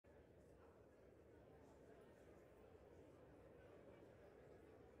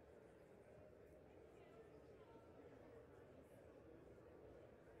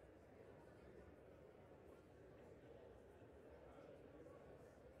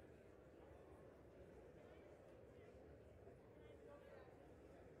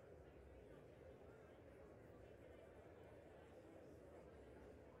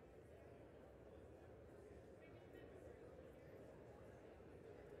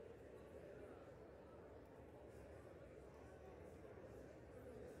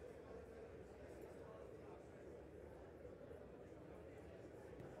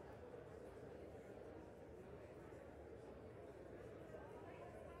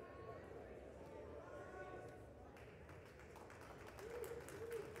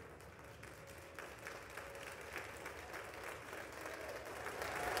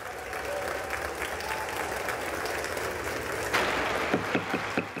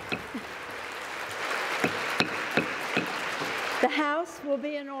will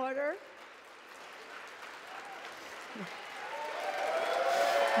be in order.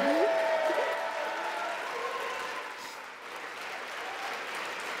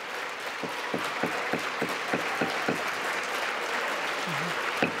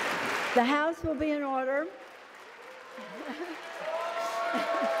 The House will be in order.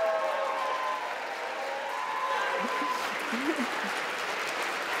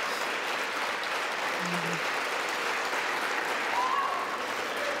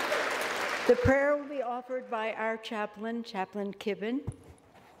 The prayer will be offered by our chaplain, Chaplain Kibben.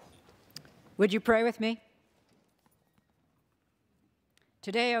 Would you pray with me?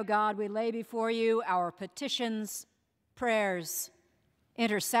 Today, O God, we lay before you our petitions, prayers,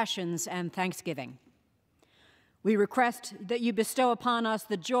 intercessions, and thanksgiving. We request that you bestow upon us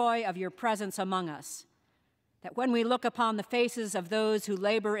the joy of your presence among us, that when we look upon the faces of those who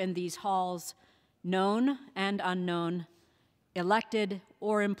labor in these halls, known and unknown, elected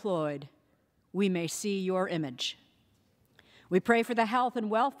or employed, we may see your image. We pray for the health and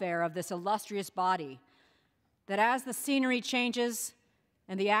welfare of this illustrious body, that as the scenery changes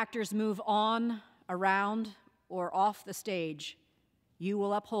and the actors move on, around, or off the stage, you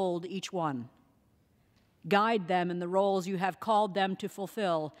will uphold each one. Guide them in the roles you have called them to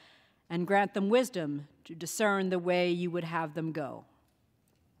fulfill, and grant them wisdom to discern the way you would have them go.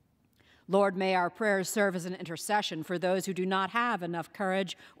 Lord, may our prayers serve as an intercession for those who do not have enough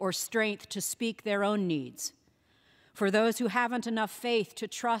courage or strength to speak their own needs, for those who haven't enough faith to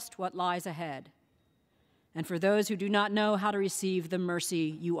trust what lies ahead, and for those who do not know how to receive the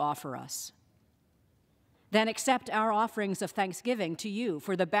mercy you offer us. Then accept our offerings of thanksgiving to you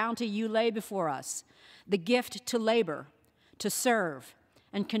for the bounty you lay before us, the gift to labor, to serve,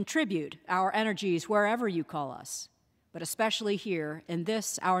 and contribute our energies wherever you call us, but especially here in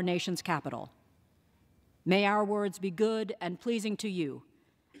this, our nation's capital. May our words be good and pleasing to you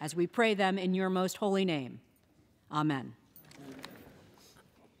as we pray them in your most holy name. Amen.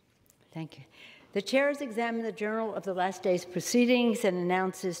 Thank you. The chair has examined the journal of the last day's proceedings and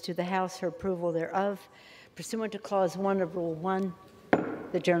announces to the House her approval thereof. Pursuant to Clause 1 of Rule 1,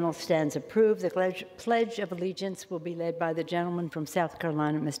 the journal stands approved. The Pledge of Allegiance will be led by the gentleman from South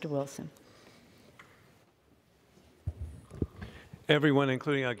Carolina, Mr. Wilson. Everyone,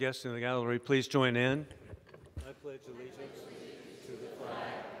 including our guests in the gallery, please join in. I pledge allegiance to the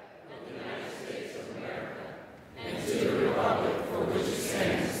flag of the United States of America and to the republic for which it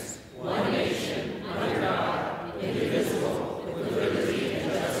stands, one nation, under God, indivisible, with liberty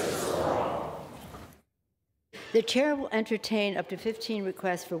and justice for all. The chair will entertain up to 15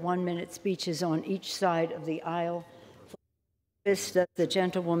 requests for 1-minute speeches on each side of the aisle. Does the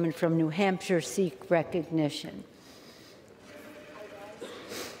gentlewoman from New Hampshire seek recognition?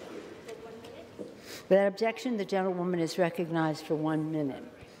 Without objection, the gentlewoman is recognized for 1 minute.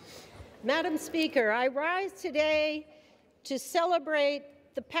 Madam Speaker, I rise today to celebrate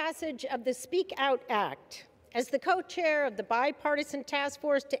the passage of the Speak Out Act. As the co-chair of the bipartisan task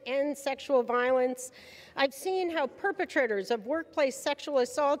force to end sexual violence, I've seen how perpetrators of workplace sexual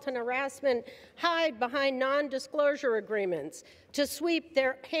assault and harassment hide behind non-disclosure agreements to sweep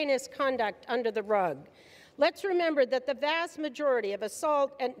their heinous conduct under the rug. Let's remember that the vast majority of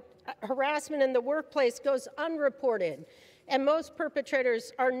assault and harassment in the workplace goes unreported, and most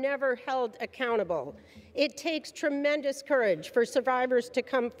perpetrators are never held accountable. It takes tremendous courage for survivors to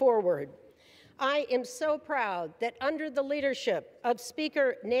come forward. I am so proud that under the leadership of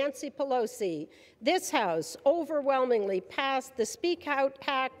Speaker Nancy Pelosi, this House overwhelmingly passed the Speak Out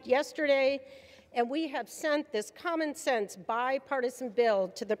Act yesterday, and we have sent this common sense bipartisan bill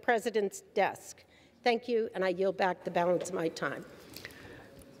to the President's desk. Thank you, and I yield back the balance of my time.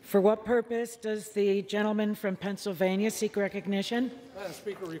 For what purpose does the gentleman from Pennsylvania seek recognition? Madam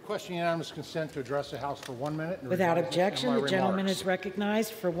Speaker, requesting unanimous consent to address the House for 1 minute. Without objection, the gentleman is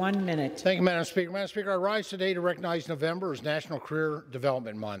recognized for 1 minute. Thank you, Madam Speaker. Madam Speaker, I rise today to recognize November as National Career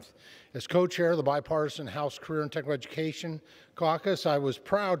Development Month. As co-chair of the bipartisan House Career and Technical Education Caucus, I was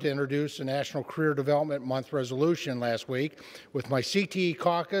proud to introduce the National Career Development Month resolution last week with my CTE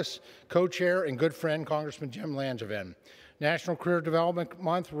caucus co-chair and good friend, Congressman Jim Langevin. National Career Development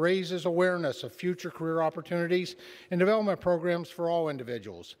Month raises awareness of future career opportunities and development programs for all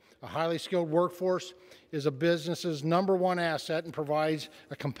individuals. A highly skilled workforce is a business's #1 asset and provides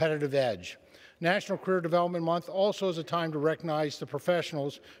a competitive edge. National Career Development Month also is a time to recognize the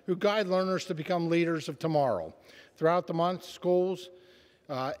professionals who guide learners to become leaders of tomorrow. Throughout the month, schools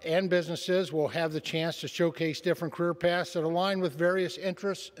and businesses will have the chance to showcase different career paths that align with various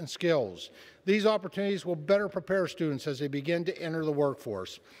interests and skills. These opportunities will better prepare students as they begin to enter the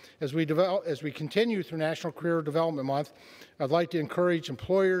workforce. As we continue through National Career Development Month, I'd like to encourage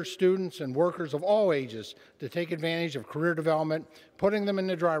employers, students, and workers of all ages to take advantage of career development, putting them in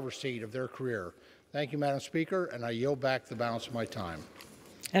the driver's seat of their career. Thank you, Madam Speaker, and I yield back the balance of my time.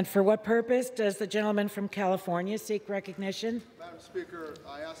 And for what purpose does the gentleman from California seek recognition? Madam Speaker,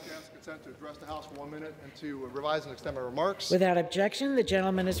 I ask unanimous consent to address the House for 1 minute and to revise and extend my remarks. Without objection, the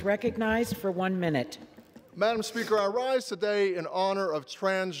gentleman is recognized for 1 minute. Madam Speaker, I rise today in honor of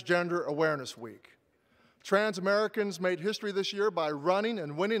Transgender Awareness Week. Trans Americans made history this year by running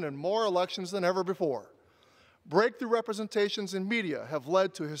and winning in more elections than ever before. Breakthrough representations in media have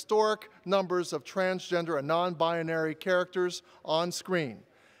led to historic numbers of transgender and non-binary characters on screen.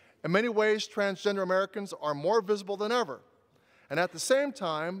 In many ways, transgender Americans are more visible than ever. And at the same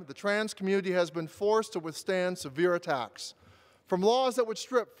time, the trans community has been forced to withstand severe attacks. From laws that would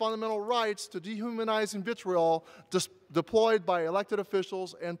strip fundamental rights to dehumanizing vitriol deployed by elected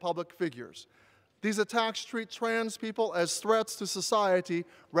officials and public figures. These attacks treat trans people as threats to society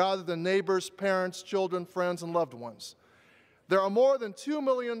rather than neighbors, parents, children, friends, and loved ones. There are more than 2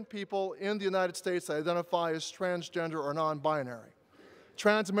 million people in the United States that identify as transgender or non-binary.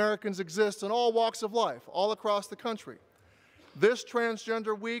 Trans Americans exist in all walks of life, all across the country. This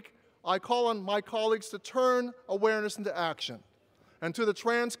Transgender Week, I call on my colleagues to turn awareness into action. And to the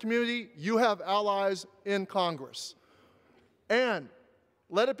trans community, you have allies in Congress. And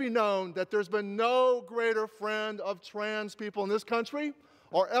let it be known that there's been no greater friend of trans people in this country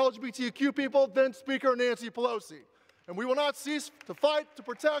or LGBTQ people than Speaker Nancy Pelosi. And we will not cease to fight, to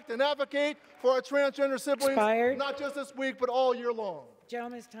protect, and advocate for our transgender siblings, not just this week, but all year long.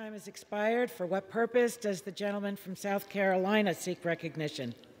 Gentleman's time has expired. For what purpose does the gentleman from South Carolina seek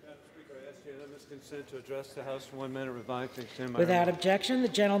recognition? Madam Speaker, I ask unanimous consent to address the House for 1 minute, revived and extend my Without remarks. objection, the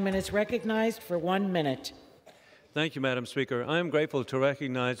gentleman is recognized for 1 minute. Thank you, Madam Speaker. I am grateful to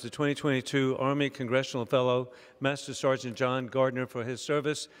recognize the 2022 Army Congressional Fellow, Master Sergeant John Gardner, for his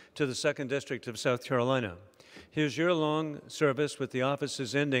service to the 2nd District of South Carolina. His year-long service with the office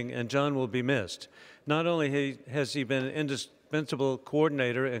is ending, and John will be missed. Not only has he been an indispensable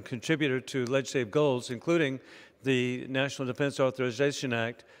coordinator and contributor to legislative goals, including the National Defense Authorization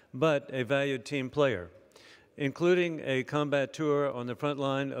Act, but a valued team player. Including a combat tour on the front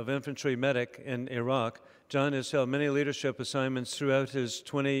line of infantry medic in Iraq, John has held many leadership assignments throughout his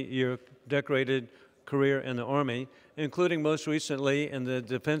 20-year decorated career in the Army, including most recently in the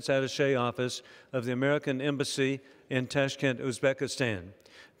Defense Attaché Office of the American Embassy in Tashkent, Uzbekistan.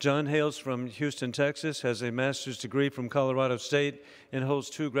 John hails from Houston, Texas, has a master's degree from Colorado State, and holds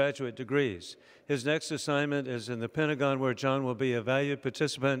 2 graduate degrees. His next assignment is in the Pentagon, where John will be a valued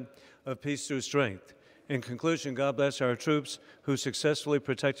participant of Peace Through Strength. In conclusion, God bless our troops who successfully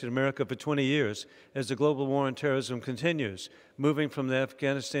protected America for 20 years as the global war on terrorism continues, moving from the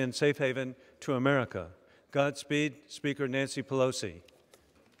Afghanistan safe haven to America. Godspeed, Speaker Nancy Pelosi.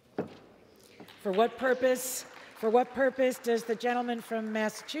 For what purpose does the gentleman from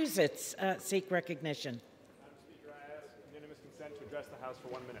Massachusetts seek recognition? Madam Speaker, I ask unanimous consent to address the House for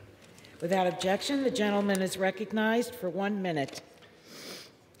 1 minute. Without objection, the gentleman is recognized for 1 minute.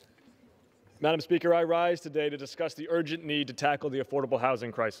 Madam Speaker, I rise today to discuss the urgent need to tackle the affordable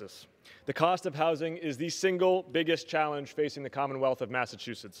housing crisis. The cost of housing is the single biggest challenge facing the Commonwealth of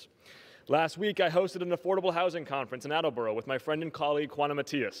Massachusetts. Last week, I hosted an affordable housing conference in Attleboro with my friend and colleague, Juana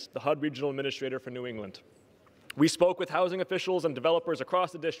Matias, the HUD Regional Administrator for New England. We spoke with housing officials and developers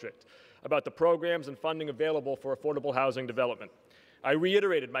across the district about the programs and funding available for affordable housing development. I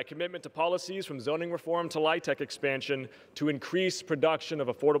reiterated my commitment to policies from zoning reform to LIHTC expansion to increase production of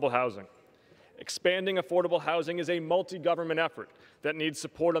affordable housing. Expanding affordable housing is a multi-government effort that needs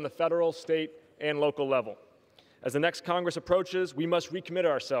support on the federal, state, and local level. As the next Congress approaches, we must recommit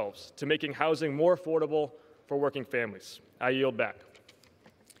ourselves to making housing more affordable for working families. I yield back.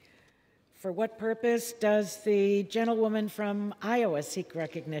 For what purpose does the gentlewoman from Iowa seek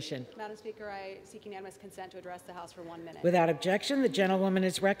recognition? Madam Speaker, I seek unanimous consent to address the House for 1 minute. Without objection, the gentlewoman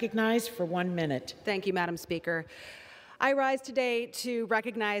is recognized for 1 minute. Thank you, Madam Speaker. I rise today to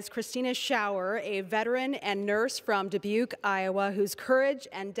recognize Christina Schauer, a veteran and nurse from Dubuque, Iowa, whose courage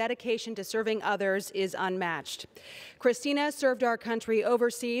and dedication to serving others is unmatched. Christina served our country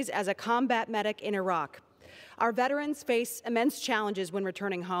overseas as a combat medic in Iraq. Our veterans face immense challenges when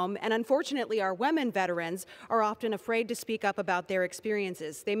returning home, and unfortunately, our women veterans are often afraid to speak up about their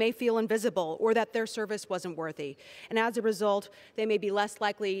experiences. They may feel invisible or that their service wasn't worthy, and as a result, they may be less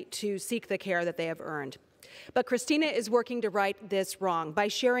likely to seek the care that they have earned. But Christina is working to right this wrong by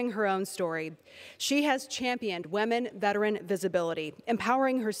sharing her own story. She has championed women veteran visibility,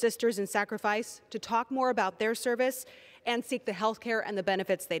 empowering her sisters in sacrifice to talk more about their service and seek the health care and the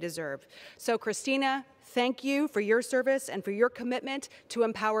benefits they deserve. So Christina, thank you for your service and for your commitment to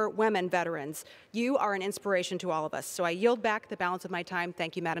empower women veterans. You are an inspiration to all of us. So I yield back the balance of my time.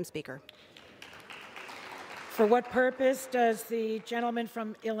 Thank you, Madam Speaker. For what purpose does the gentleman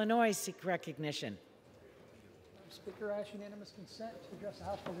from Illinois seek recognition? Speaker, I ask unanimous consent to address the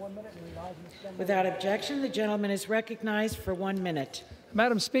House for 1 minute and revise and extend. Without objection, the gentleman is recognized for 1 minute.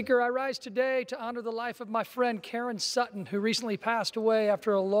 Madam Speaker, I rise today to honor the life of my friend Karen Sutton, who recently passed away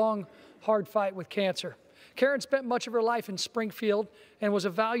after a long, hard fight with cancer. Karen spent much of her life in Springfield and was a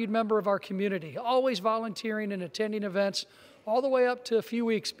valued member of our community, always volunteering and attending events all the way up to a few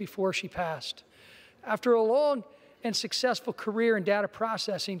weeks before she passed. After a long and successful career in data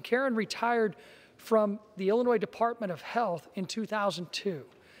processing, Karen retired from the Illinois Department of Health in 2002.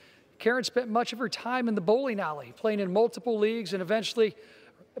 Karen spent much of her time in the bowling alley, playing in multiple leagues and eventually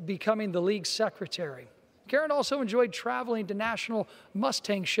becoming the league secretary. Karen also enjoyed traveling to national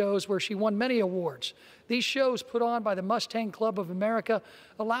Mustang shows where she won many awards. These shows, put on by the Mustang Club of America,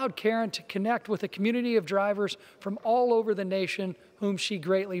 allowed Karen to connect with a community of drivers from all over the nation whom she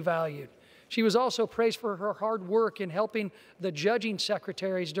greatly valued. She was also praised for her hard work in helping the judging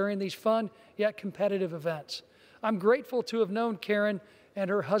secretaries during these fun yet competitive events. I'm grateful to have known Karen and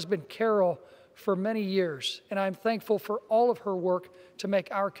her husband Carol for many years, and I'm thankful for all of her work to make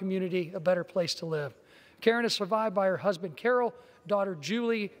our community a better place to live. Karen is survived by her husband Carol, daughter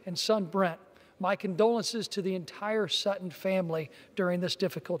Julie, and son Brent. My condolences to the entire Sutton family during this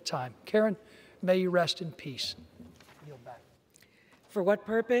difficult time. Karen, may you rest in peace. Yield back. For what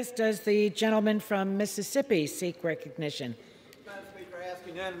purpose does the gentleman from Mississippi seek recognition? Madam Speaker, I ask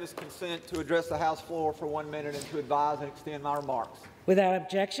unanimous consent to address the House floor for 1 minute and to advise and extend my remarks. Without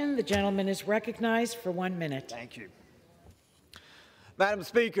objection, the gentleman is recognized for 1 minute. Thank you. Madam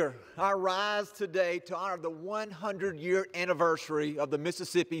Speaker, I rise today to honor the 100-year anniversary of the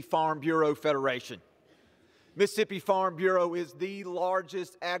Mississippi Farm Bureau Federation. Mississippi Farm Bureau is the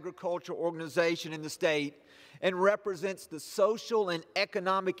largest agricultural organization in the state and represents the social and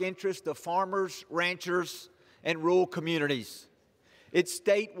economic interests of farmers, ranchers, and rural communities. Its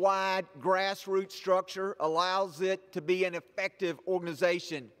statewide grassroots structure allows it to be an effective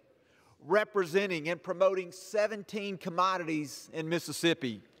organization representing and promoting 17 commodities in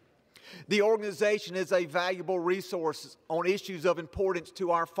Mississippi. The organization is a valuable resource on issues of importance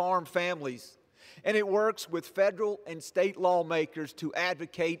to our farm families, and it works with federal and state lawmakers to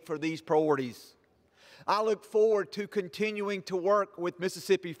advocate for these priorities. I look forward to continuing to work with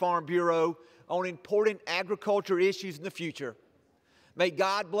Mississippi Farm Bureau on important agriculture issues in the future. May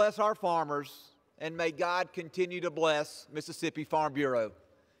God bless our farmers, and may God continue to bless Mississippi Farm Bureau.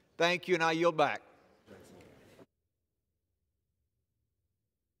 Thank you, and I yield back.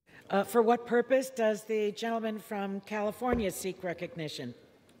 For what purpose does the gentleman from California seek recognition?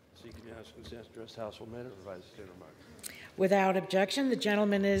 Seeking unanimous consent to address the House for a minute, revise the remarks. Without objection, the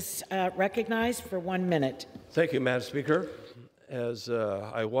gentleman is recognized for 1 minute. Thank you, Madam Speaker. As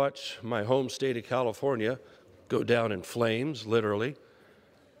I watch my home state of California go down in flames, literally,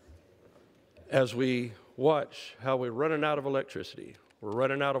 as we watch how we're running out of electricity, we're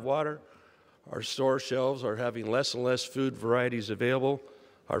running out of water, our store shelves are having less and less food varieties available,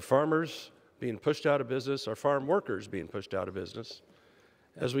 our farmers being pushed out of business, our farm workers being pushed out of business.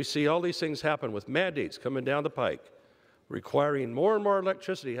 As we see all these things happen with mandates coming down the pike, requiring more and more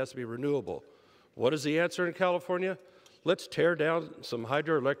electricity has to be renewable. What is the answer in California? Let's tear down some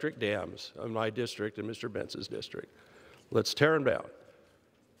hydroelectric dams in my district and Mr. Bentz's district. Let's tear them down.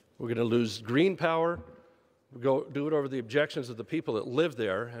 We're going to lose green power. We'll do it over the objections of the people that live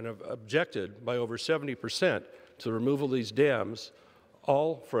there and have objected by over 70% to the removal of these dams,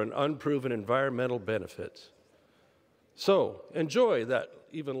 all for an unproven environmental benefit. So enjoy that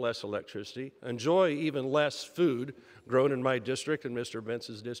even less electricity, enjoy even less food grown in my district and Mr.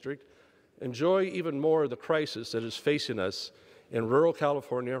 Bentz's district, enjoy even more of the crisis that is facing us in rural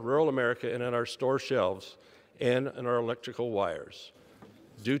California, rural America, and in our store shelves and in our electrical wires,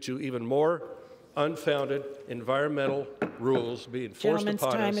 due to even more unfounded environmental rules being forced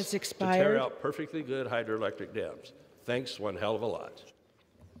upon us to tear out perfectly good hydroelectric dams. Thanks one hell of a lot.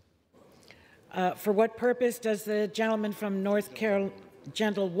 For what purpose does the gentleman from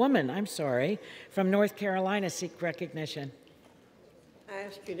gentlewoman from North Carolina seek recognition? I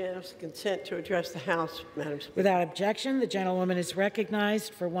ask unanimous consent to address the House, Madam Speaker. Without objection, the gentlewoman is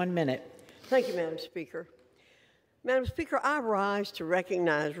recognized for 1 minute. Thank you, Madam Speaker. Madam Speaker, I rise to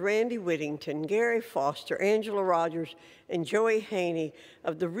recognize Randy Whittington, Gary Foster, Angela Rogers, and Joey Haney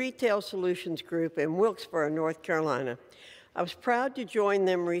of the Retail Solutions Group in Wilkesboro, North Carolina. I was proud to join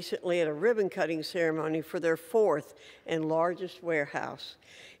them recently at a ribbon-cutting ceremony for their 4th and largest warehouse.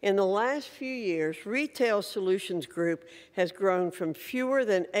 In the last few years, Retail Solutions Group has grown from fewer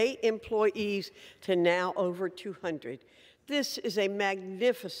than 8 employees to now over 200. This is a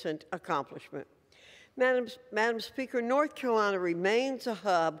magnificent accomplishment. Madam Speaker, North Carolina remains a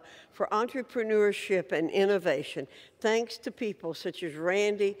hub for entrepreneurship and innovation, thanks to people such as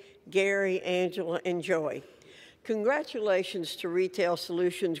Randy, Gary, Angela, and Joey. Congratulations to Retail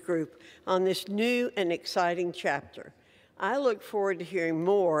Solutions Group on this new and exciting chapter. I look forward to hearing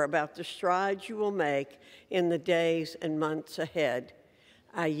more about the strides you will make in the days and months ahead.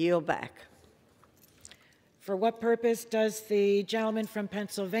 I yield back. For what purpose does the gentleman from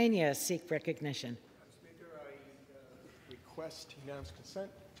Pennsylvania seek recognition? Request unanimous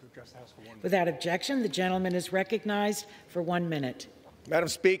consent to address the House for 1 minute. Without objection, the gentleman is recognized for 1 minute. Madam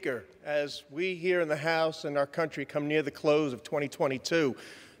Speaker, as we here in the House and our country come near the close of 2022,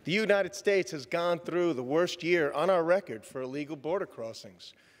 the United States has gone through the worst year on our record for illegal border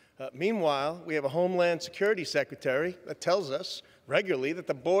crossings. Meanwhile, we have a Homeland Security Secretary that tells us regularly that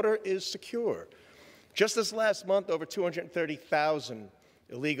the border is secure. Just this last month, over 230,000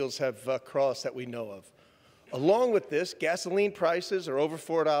 illegals have crossed that we know of. Along with this, gasoline prices are over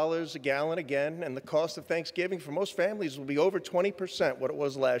 $4 a gallon again, and the cost of Thanksgiving for most families will be over 20% what it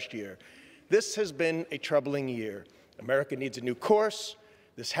was last year. This has been a troubling year. America needs a new course.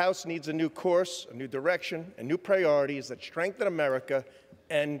 This House needs a new course, a new direction, and new priorities that strengthen America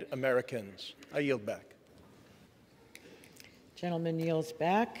and Americans. I yield back. Gentleman yields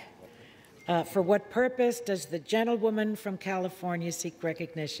back. For what purpose does the gentlewoman from California seek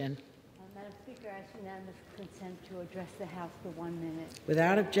recognition? Madam Speaker, I ask unanimous consent to address the House for 1 minute.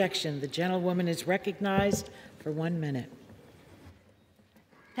 Without objection, the gentlewoman is recognized for 1 minute.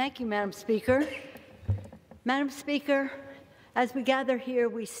 Thank you, Madam Speaker. Madam Speaker, as we gather here,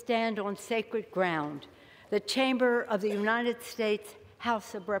 we stand on sacred ground, the chamber of the United States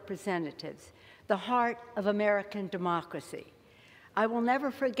House of Representatives, the heart of American democracy. I will never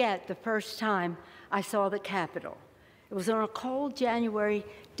forget the first time I saw the Capitol. It was on a cold January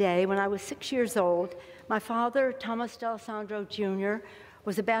day when I was 6 years old. My father, Thomas D'Alessandro Jr.,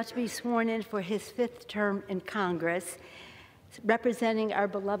 was about to be sworn in for his 5th term in Congress, representing our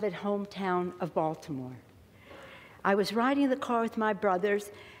beloved hometown of Baltimore. I was riding the car with my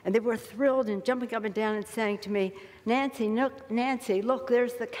brothers, and they were thrilled and jumping up and down and saying to me, Nancy, look,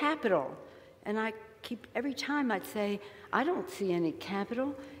 there's the Capitol. And every time I'd say, I don't see any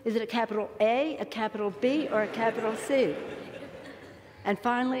Capitol. Is it a capital A, a capital B, or a capital C? And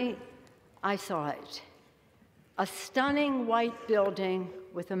finally, I saw it. A stunning white building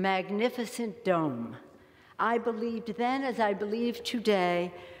with a magnificent dome. I believed then, as I believe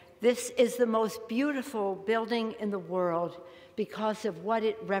today, this is the most beautiful building in the world because of what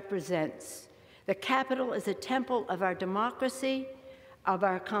it represents. The Capitol is a temple of our democracy, of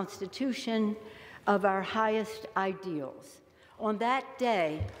our Constitution, of our highest ideals. On that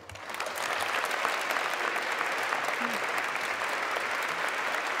day,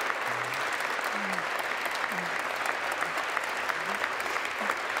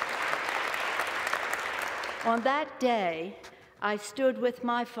 I stood with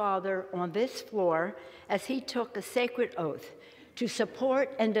my father on this floor as he took a sacred oath to support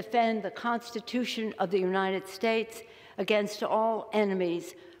and defend the Constitution of the United States against all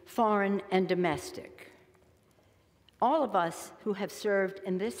enemies, foreign and domestic. All of us who have served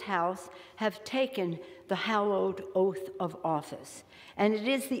in this House have taken the hallowed oath of office, and it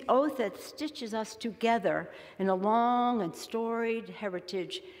is the oath that stitches us together in a long and storied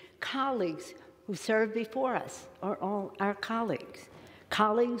heritage. Colleagues who served before us are all our colleagues.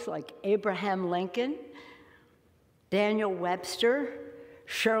 Colleagues like Abraham Lincoln, Daniel Webster,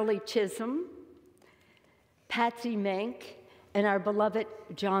 Shirley Chisholm, Patsy Mink, and our beloved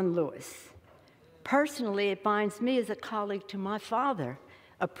John Lewis. Personally, it binds me as a colleague to my father,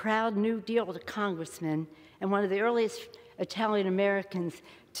 a proud New Deal congressman and one of the earliest Italian Americans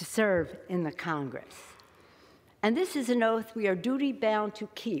to serve in the Congress. And this is an oath we are duty-bound to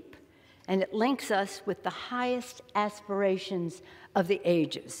keep, and it links us with the highest aspirations of the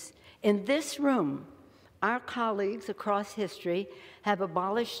ages. In this room, our colleagues across history have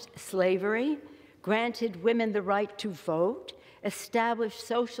abolished slavery, granted women the right to vote, established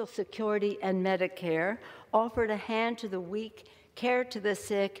Social Security and Medicare, offered a hand to the weak, care to the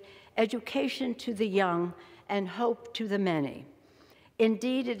sick, education to the young, and hope to the many.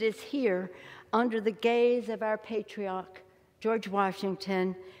 Indeed, it is here under the gaze of our patriarch, George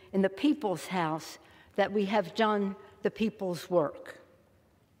Washington, in the People's House, that we have done the people's work.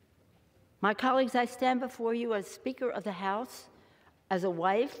 My colleagues, I stand before you as Speaker of the House, as a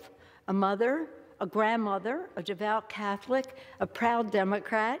wife, a mother, a grandmother, a devout Catholic, a proud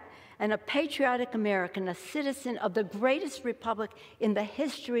Democrat, and a patriotic American, a citizen of the greatest republic in the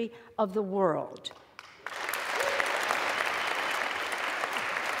history of the world.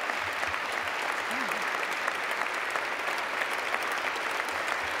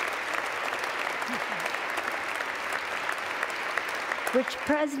 Which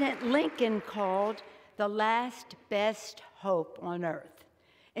President Lincoln called the last best hope on earth.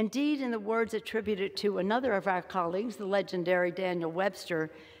 Indeed, in the words attributed to another of our colleagues, the legendary Daniel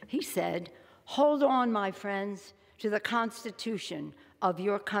Webster, he said, "Hold on, my friends, to the Constitution of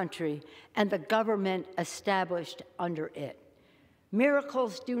your country and the government established under it.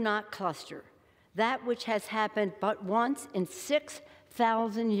 Miracles do not cluster. That which has happened but once in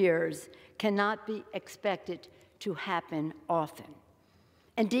 6,000 years cannot be expected to happen often."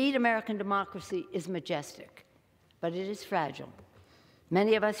 Indeed, American democracy is majestic, but it is fragile.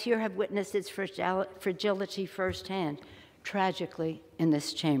 Many of us here have witnessed its fragility firsthand, tragically, in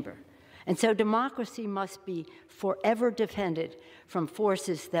this chamber. And so democracy must be forever defended from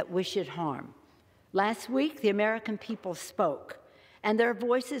forces that wish it harm. Last week, the American people spoke, and their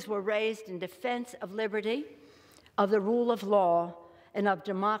voices were raised in defense of liberty, of the rule of law, and of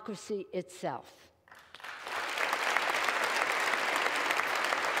democracy itself.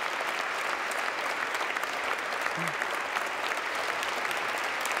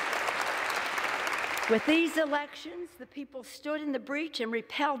 With these elections, the people stood in the breach and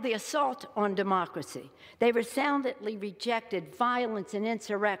repelled the assault on democracy. They resoundingly rejected violence and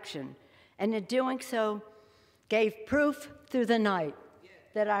insurrection, and in doing so, gave proof through the night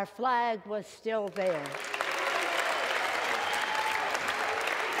that our flag was still there.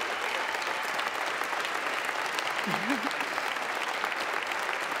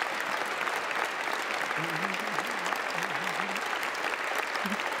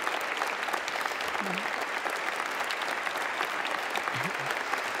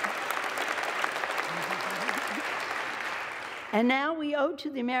 And now we owe to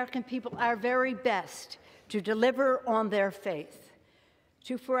the American people our very best to deliver on their faith,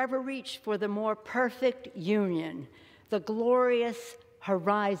 to forever reach for the more perfect union, the glorious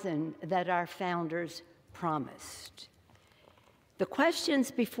horizon that our founders promised. The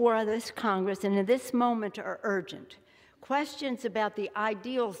questions before this Congress and in this moment are urgent. Questions about the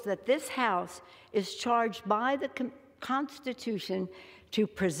ideals that this House is charged by the Constitution to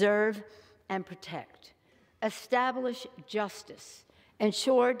preserve and protect. Establish justice,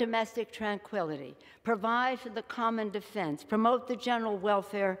 ensure domestic tranquility, provide for the common defense, promote the general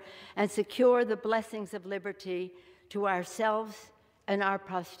welfare, and secure the blessings of liberty to ourselves and our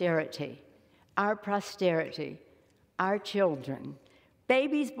posterity. Our posterity, our children.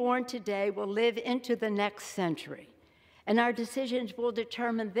 Babies born today will live into the next century, and our decisions will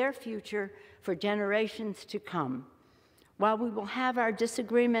determine their future for generations to come. While we will have our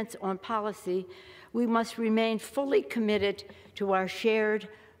disagreements on policy, we must remain fully committed to our shared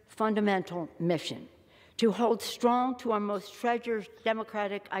fundamental mission, to hold strong to our most treasured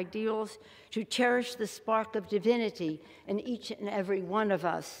democratic ideals, to cherish the spark of divinity in each and every one of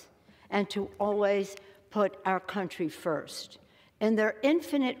us, and to always put our country first. In their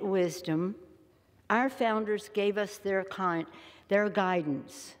infinite wisdom, our founders gave us their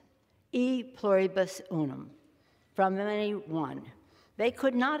guidance, e pluribus unum, from many one. They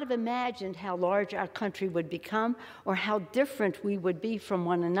could not have imagined how large our country would become or how different we would be from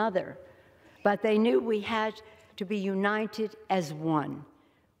one another. But they knew we had to be united as one.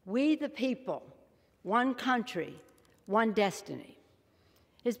 We the people, one country, one destiny.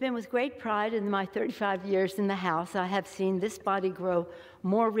 It has been with great pride in my 35 years in the House I have seen this body grow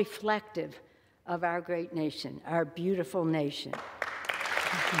more reflective of our great nation, our beautiful nation.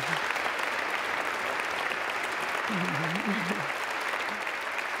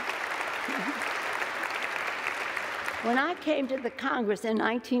 When I came to the Congress in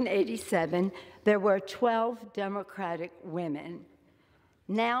 1987, there were 12 Democratic women.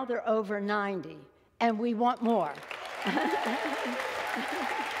 Now there are over 90, and we want more.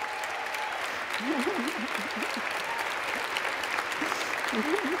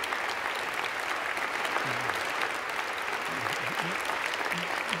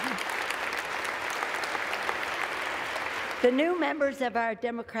 The new members of our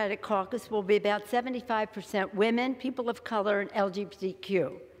Democratic caucus will be about 75% women, people of color, and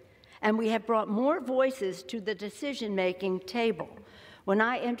LGBTQ. And we have brought more voices to the decision-making table. When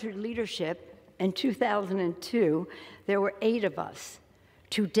I entered leadership In 2002, there were 8 of us.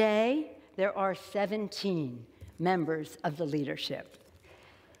 Today, there are 17 members of the leadership.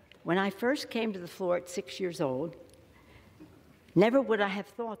 When I first came to the floor at 6 years old, never would I have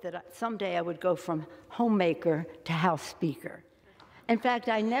thought that someday I would go from homemaker to House Speaker. In fact,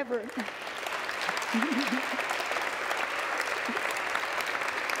 I never...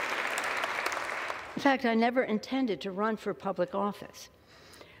 In fact, I never intended to run for public office.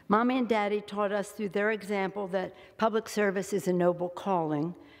 Mommy and Daddy taught us through their example that public service is a noble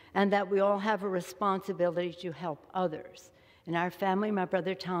calling and that we all have a responsibility to help others. In our family, my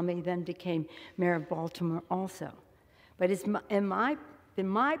brother Tommy then became mayor of Baltimore also. But it's been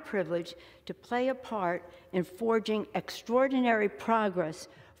my privilege to play a part in forging extraordinary progress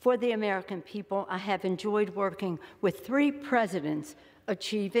for the American people. I have enjoyed working with 3 presidents,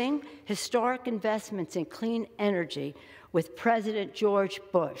 achieving historic investments in clean energy with President George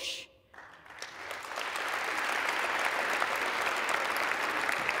Bush.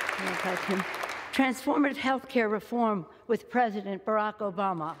 Transformative health care reform with President Barack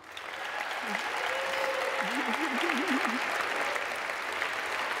Obama.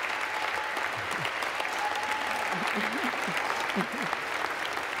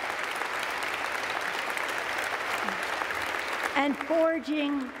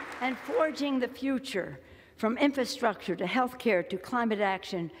 And forging the future, from infrastructure to healthcare to climate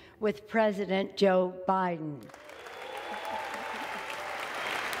action, with President Joe Biden.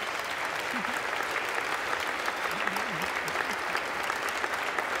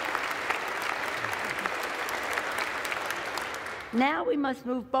 Now we must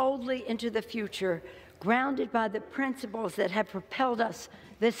move boldly into the future, grounded by the principles that have propelled us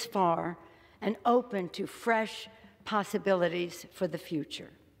this far and open to fresh possibilities for the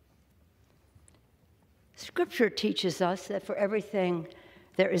future. Scripture teaches us that for everything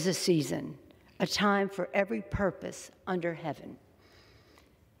there is a season, a time for every purpose under heaven.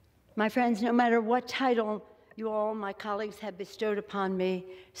 My friends, no matter what title you all, my colleagues, have bestowed upon me,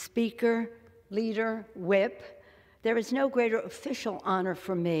 speaker, leader, whip, there is no greater official honor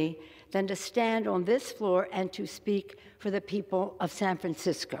for me than to stand on this floor and to speak for the people of San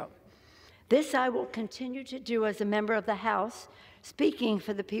Francisco. This I will continue to do as a member of the House, speaking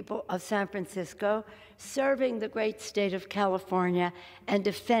for the people of San Francisco, serving the great state of California, and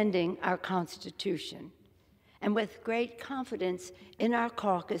defending our Constitution. And with great confidence in our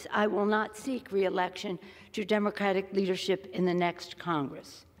caucus, I will not seek re-election to Democratic leadership in the next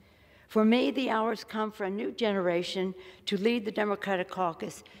Congress. For me, the hour's come for a new generation to lead the Democratic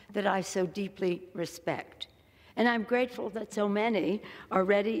caucus that I so deeply respect. And I'm grateful that so many are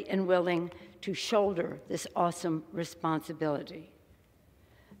ready and willing to shoulder this awesome responsibility.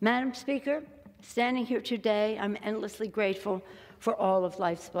 Madam Speaker, standing here today, I'm endlessly grateful for all of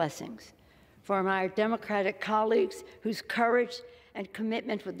life's blessings, for my Democratic colleagues whose courage and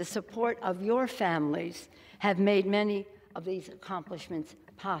commitment with the support of your families have made many of these accomplishments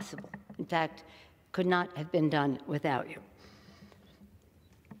possible. In fact, could not have been done without you.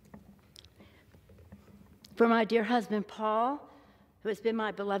 For my dear husband, Paul, who has been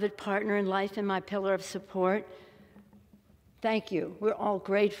my beloved partner in life and my pillar of support, thank you. We're all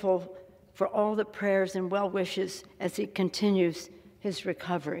grateful for all the prayers and well wishes as he continues his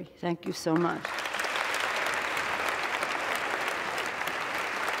recovery. Thank you so much.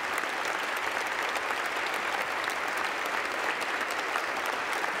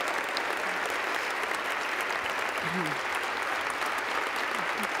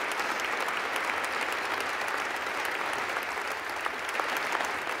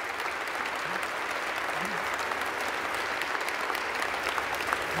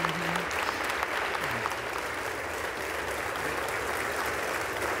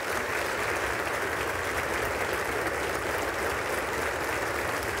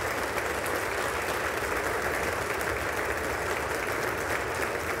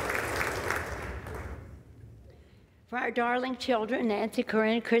 For our darling children, Nancy,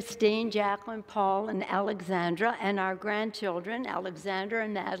 Corinne, Christine, Jacqueline, Paul, and Alexandra, and our grandchildren, Alexander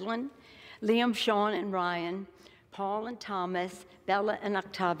and Madeline, Liam, Sean, and Ryan, Paul and Thomas, Bella and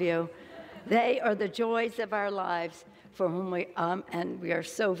Octavio, they are the joys of our lives for whom and we are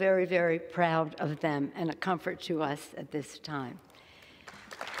so very, very proud of them and a comfort to us at this time.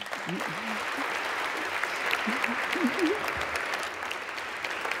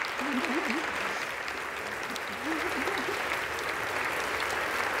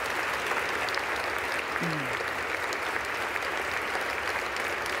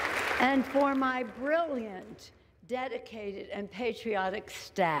 And for my brilliant, dedicated, and patriotic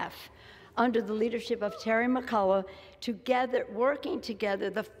staff, under the leadership of Terry McCullough, working together,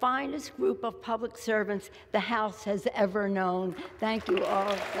 the finest group of public servants the House has ever known. Thank you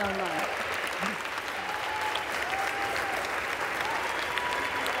all so much.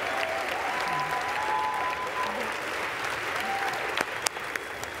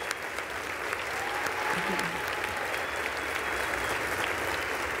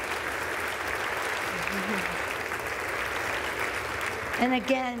 And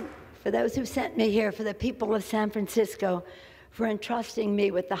again, for those who sent me here, for the people of San Francisco, for entrusting me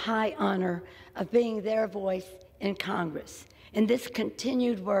with the high honor of being their voice in Congress. In this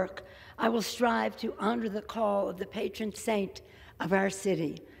continued work, I will strive to honor the call of the patron saint of our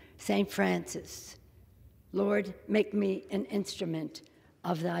city, St. Francis. Lord, make me an instrument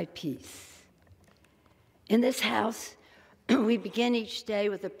of thy peace. In this house, we begin each day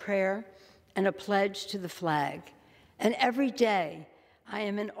with a prayer and a pledge to the flag. And every day, I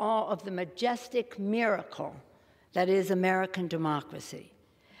am in awe of the majestic miracle that is American democracy.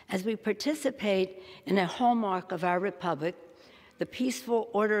 As we participate in a hallmark of our republic, the peaceful,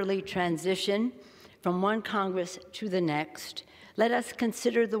 orderly transition from one Congress to the next, let us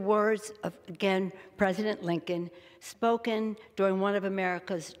consider the words of, again, President Lincoln, spoken during one of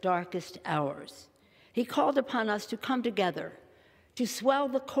America's darkest hours. He called upon us to come together, to swell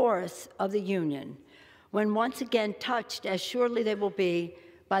the chorus of the Union, when once again touched, as surely they will be,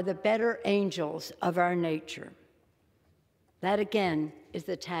 by the better angels of our nature. That again is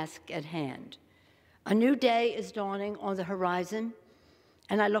the task at hand. A new day is dawning on the horizon,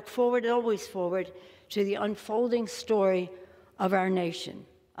 and I look forward, always forward, to the unfolding story of our nation,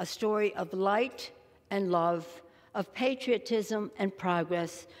 a story of light and love, of patriotism and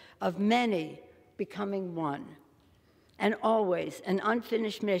progress, of many becoming one, and always an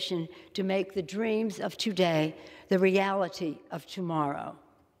unfinished mission to make the dreams of today the reality of tomorrow.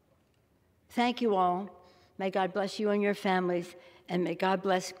 Thank you all. May God bless you and your families, and may God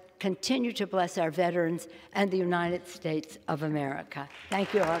continue to bless our veterans and the United States of America.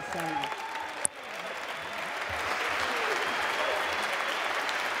 Thank you all so much.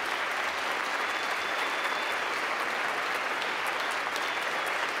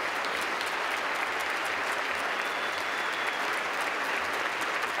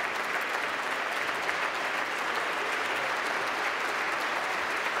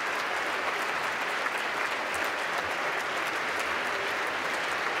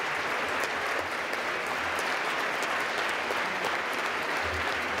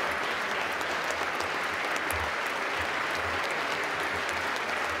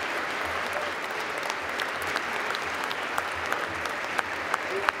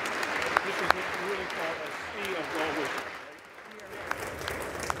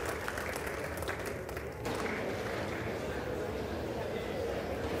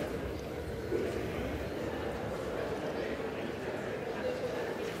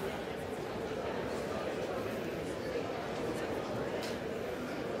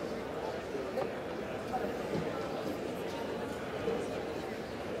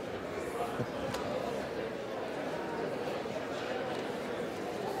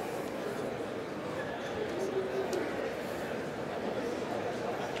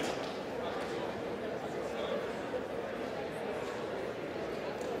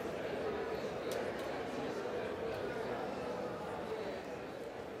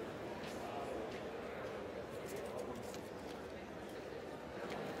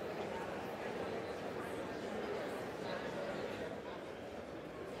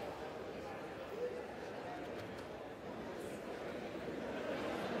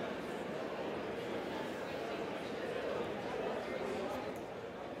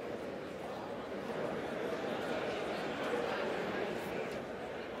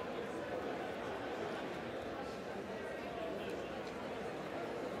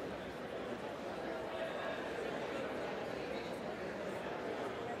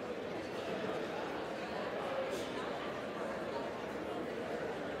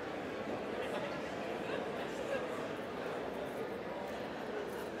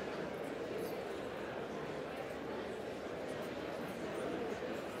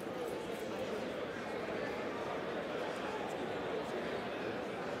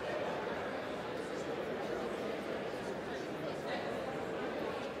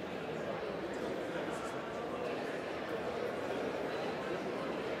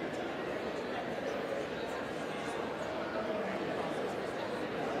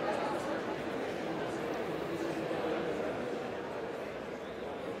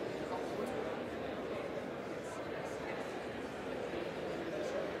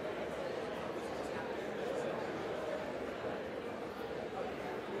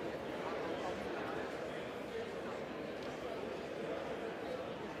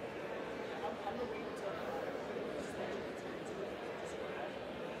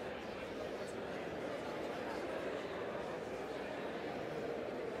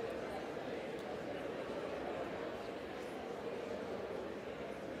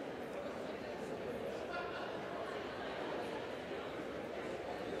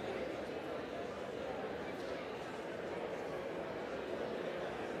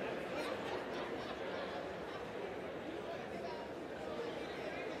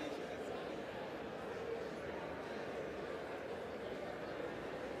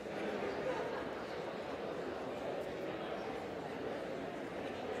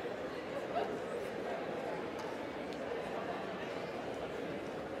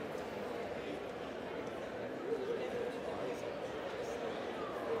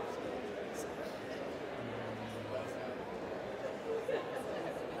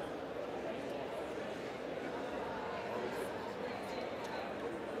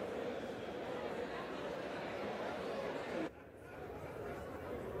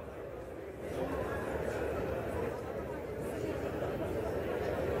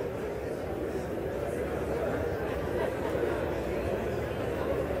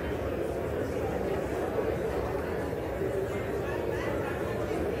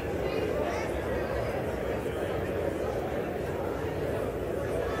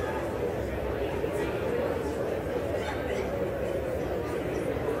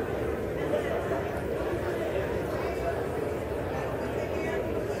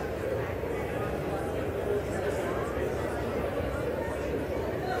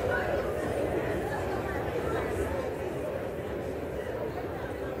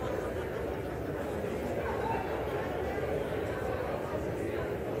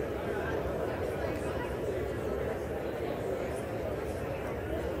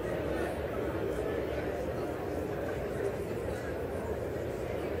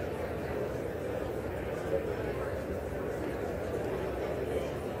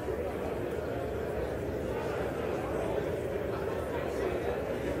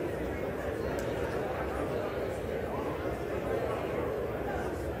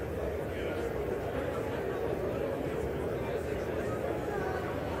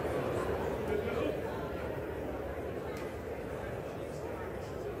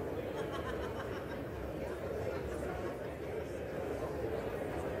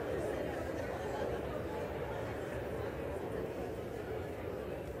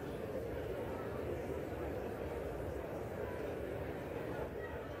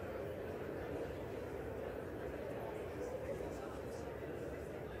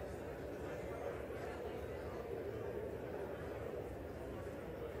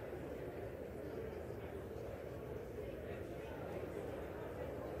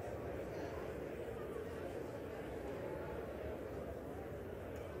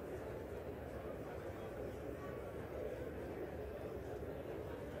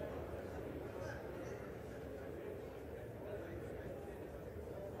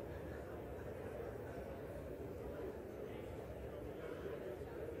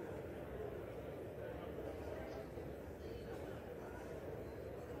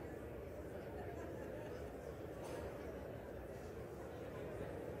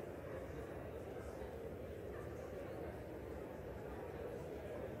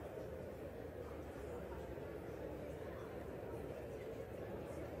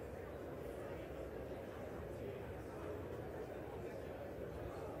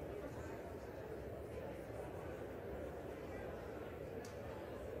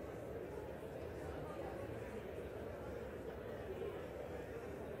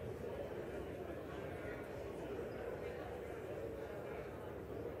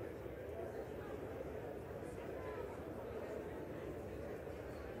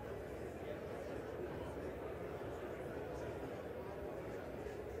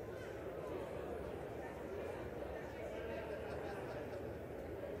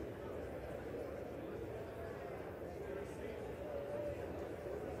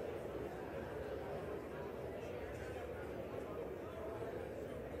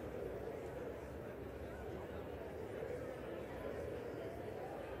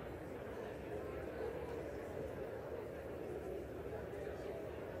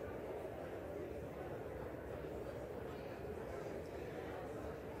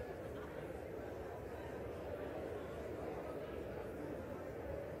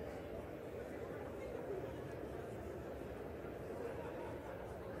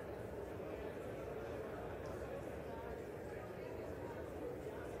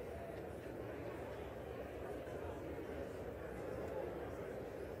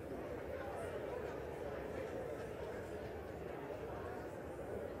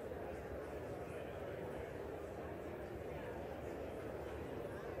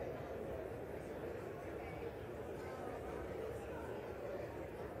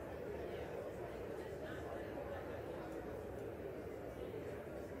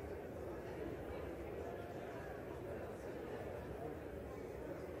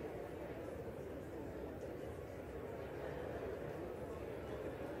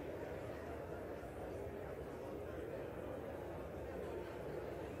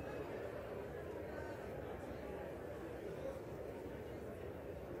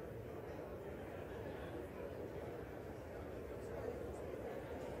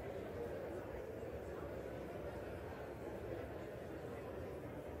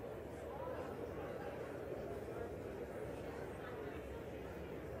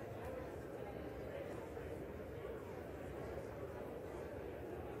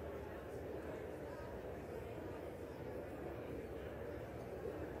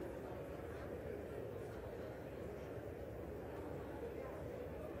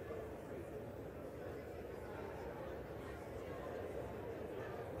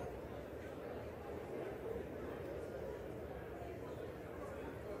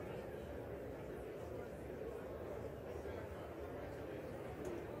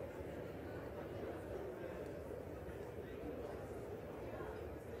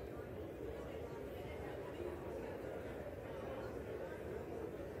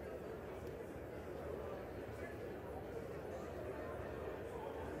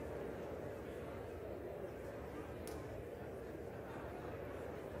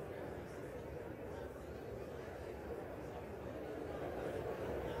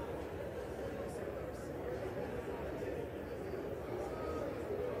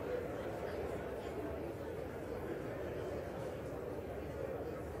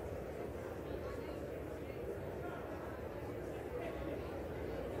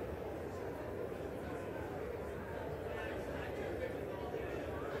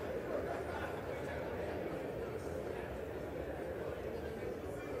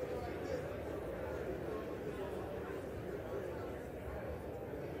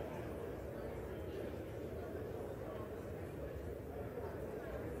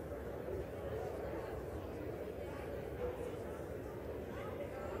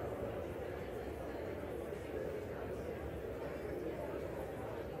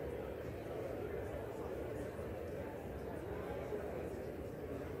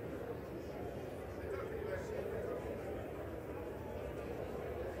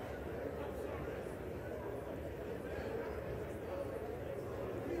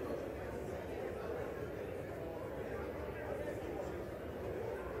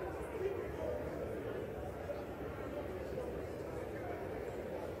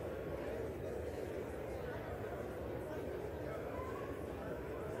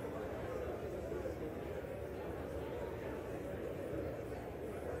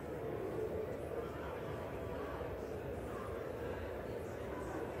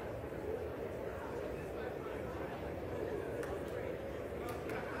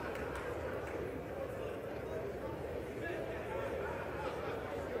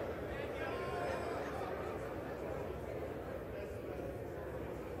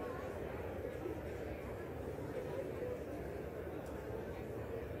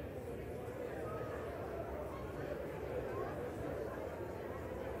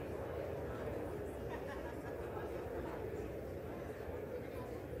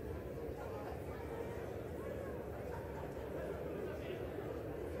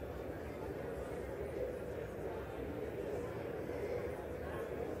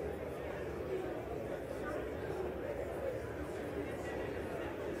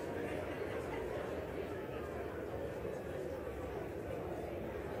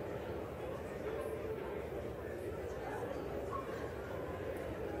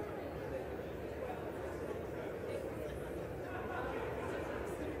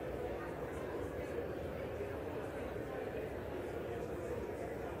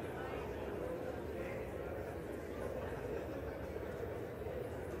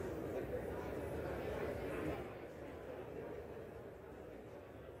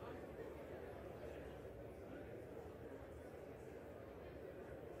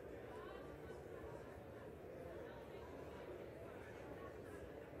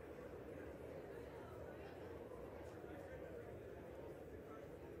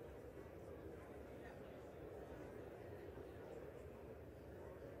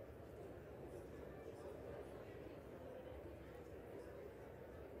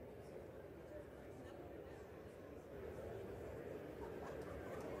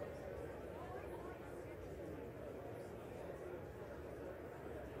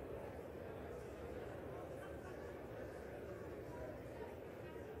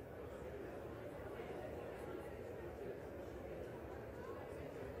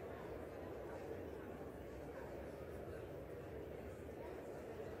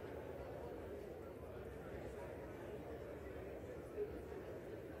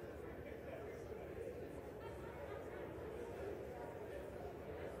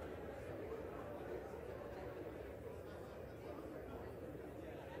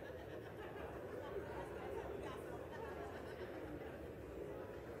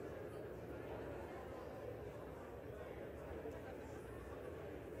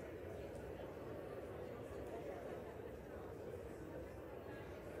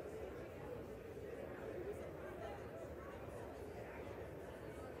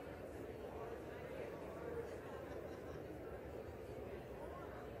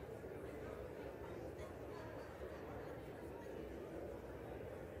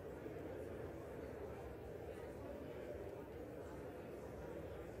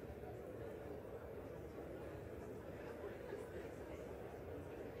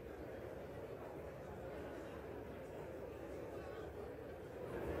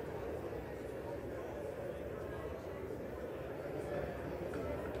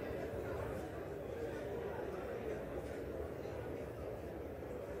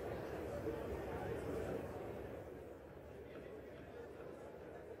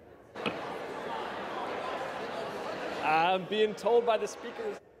 being told by the Speaker.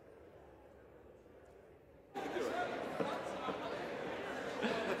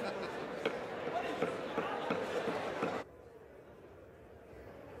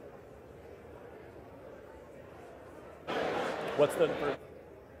 What's the...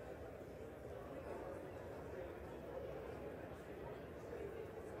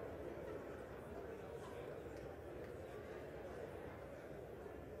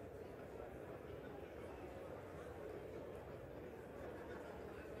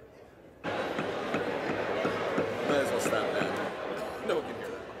 Might as well stop that. No one can hear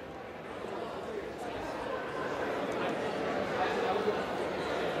that.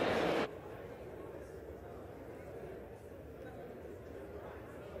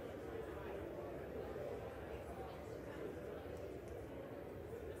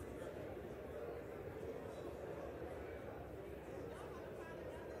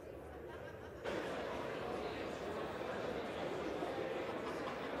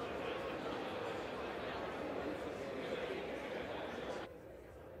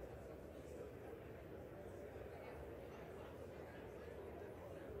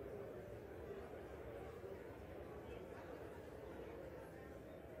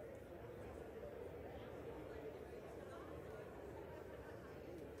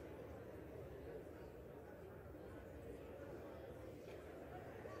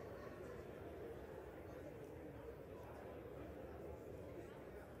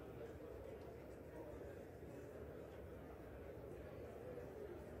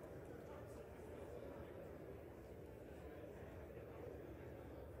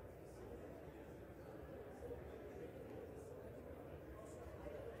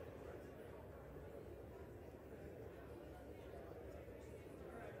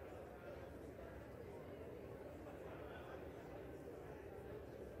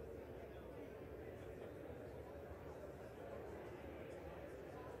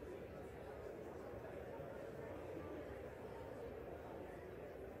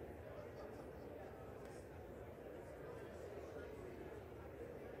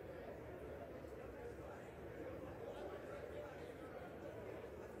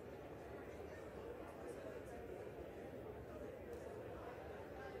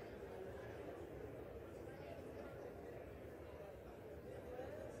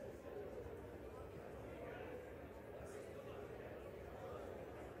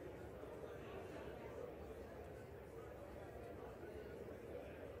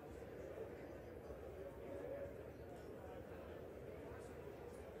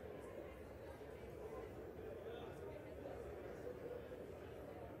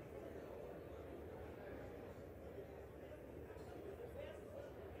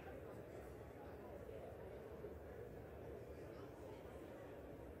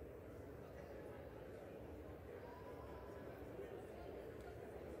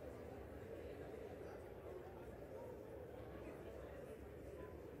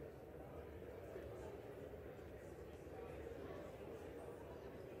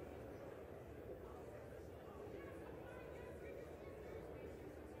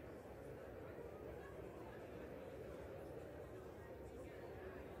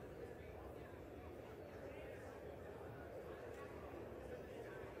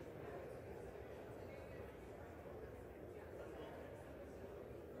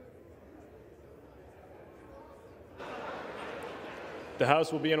 The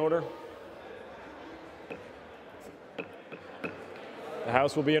House will be in order. The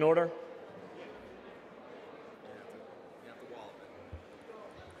House will be in order.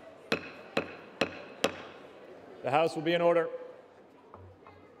 The House will be in order.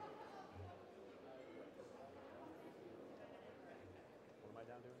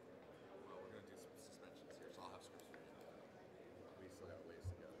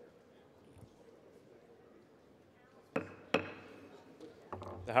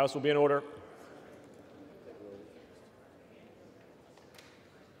 The House will be in order.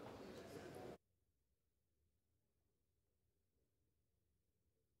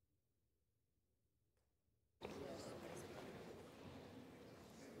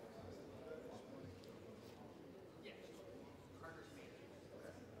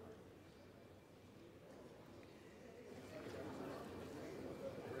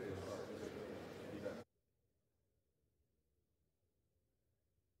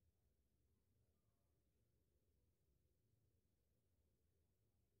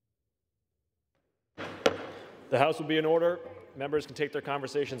 The House will be in order. Members can take their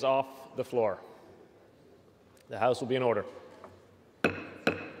conversations off the floor. The House will be in order.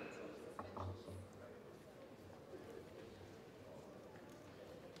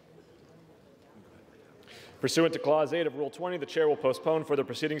 Pursuant to Clause 8 of Rule 20, the Chair will postpone further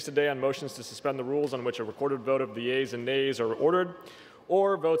proceedings today on motions to suspend the rules on which a recorded vote of the yeas and nays are ordered,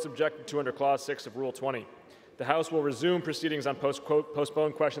 or votes objected to under Clause 6 of Rule 20. The House will resume proceedings on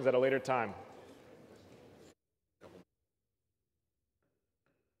postponed questions at a later time.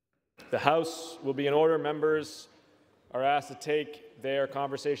 The House will be in order. Members are asked to take their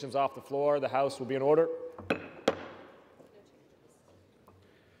conversations off the floor. The House will be in order.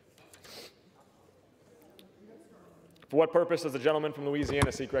 For what purpose does the gentleman from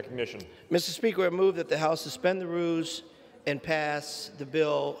Louisiana seek recognition? Mr. Speaker, I move that the House suspend the rules and pass the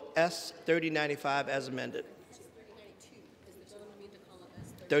bill S-3095 as amended.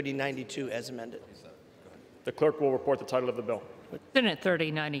 3092 as amended. The clerk will report the title of the bill. Senate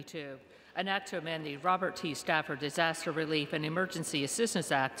 3092, an act to amend the Robert T. Stafford Disaster Relief and Emergency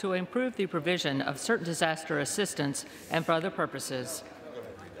Assistance Act to improve the provision of certain disaster assistance and for other purposes.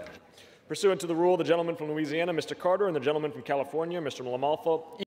 Pursuant to the rule, the gentleman from Louisiana, Mr. Carter, and the gentleman from California, Mr. Lamalfa,